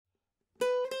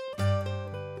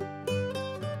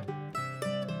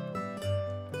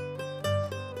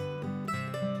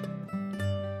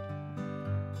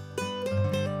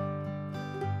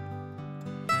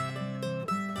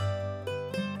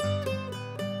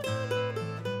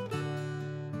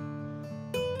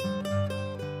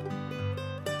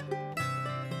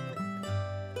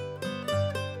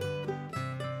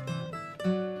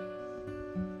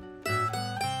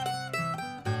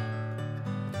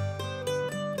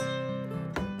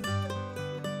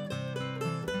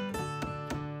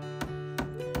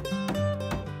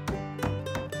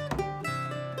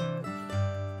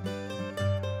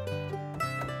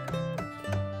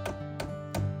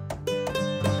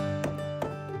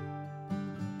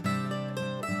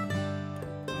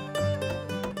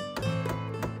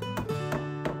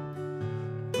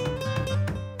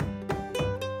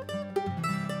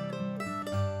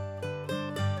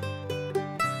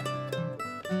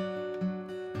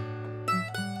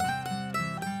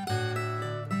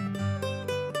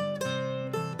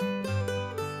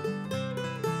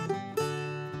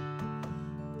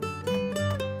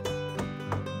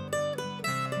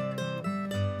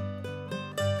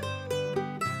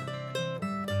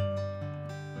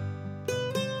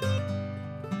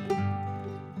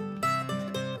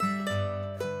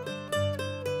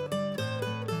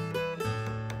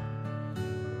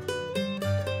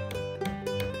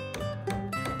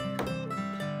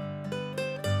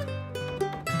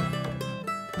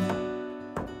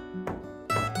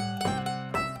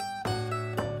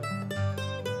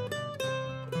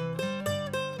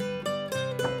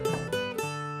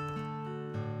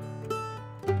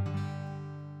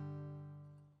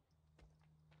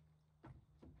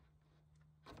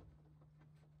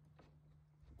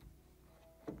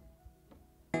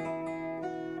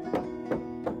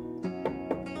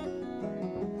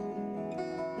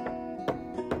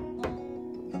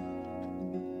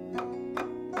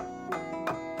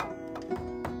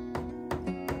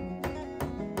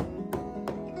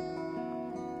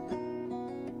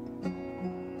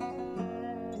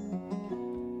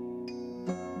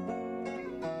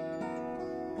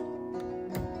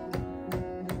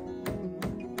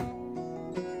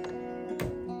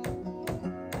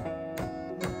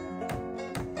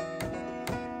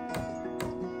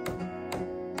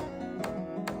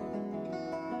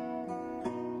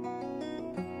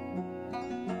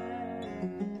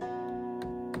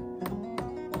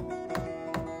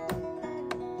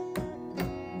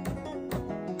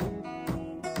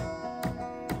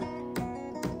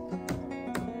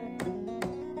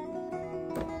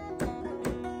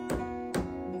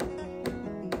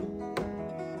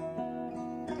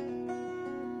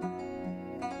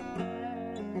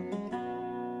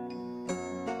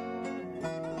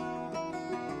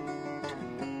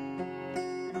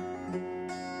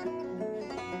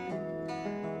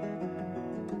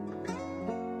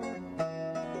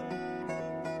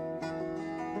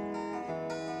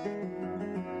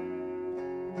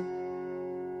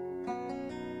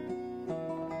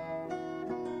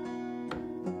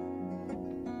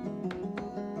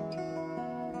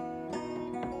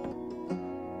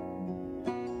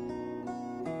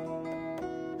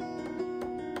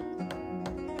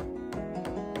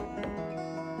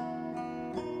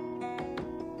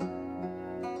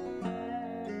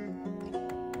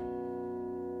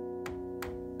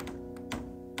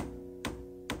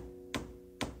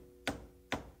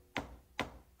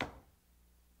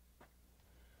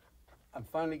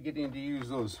finally getting to use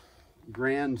those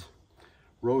grand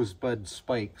rosebud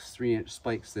spikes, 3-inch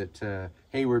spikes that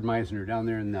Hayward Meisner down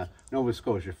there in Nova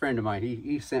Scotia, a friend of mine,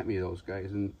 he sent me those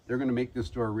guys, and they're going to make this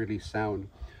door really sound.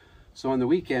 So on the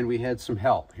weekend we had some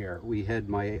help here. We had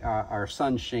our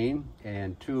son Shane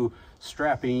and 2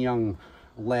 strapping young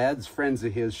lads, friends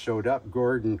of his, showed up,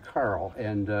 Gordon and Carl,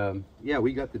 and yeah,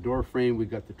 we got the door frame, we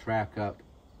got the track up.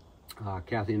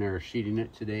 Kathy and I are sheeting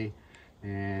it today,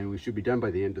 and we should be done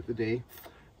by the end of the day.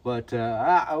 But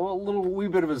a wee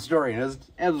bit of a story, and it has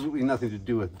absolutely nothing to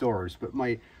do with doors, but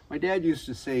my dad used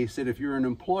to say, he said, if you're an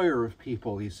employer of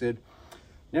people, he said,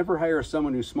 never hire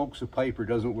someone who smokes a pipe or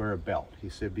doesn't wear a belt. He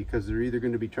said, because they're either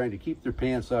going to be trying to keep their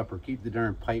pants up or keep the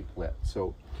darn pipe lit.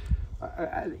 So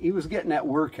he was getting that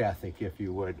work ethic, if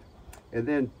you would. And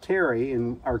then Terry,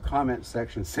 in our comment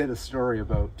section, said a story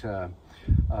about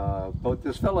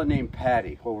this fella named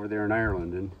Paddy over there in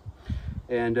Ireland,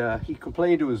 and he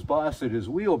complained to his boss that his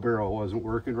wheelbarrow wasn't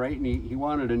working right, and he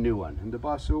wanted a new one. And the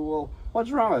boss said, well,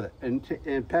 what's wrong with it?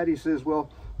 And Paddy says,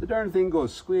 well, the darn thing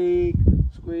goes squeak,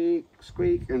 squeak,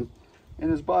 squeak, and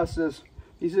his boss says,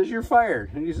 he says, you're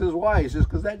fired. And he says, why? He says,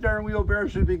 because that darn wheelbarrow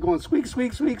should be going squeak,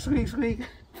 squeak, squeak, squeak, squeak.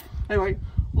 Anyway,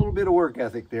 a little bit of work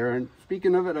ethic there, and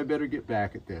speaking of it, I better get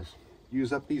back at this.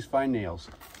 Use up these fine nails.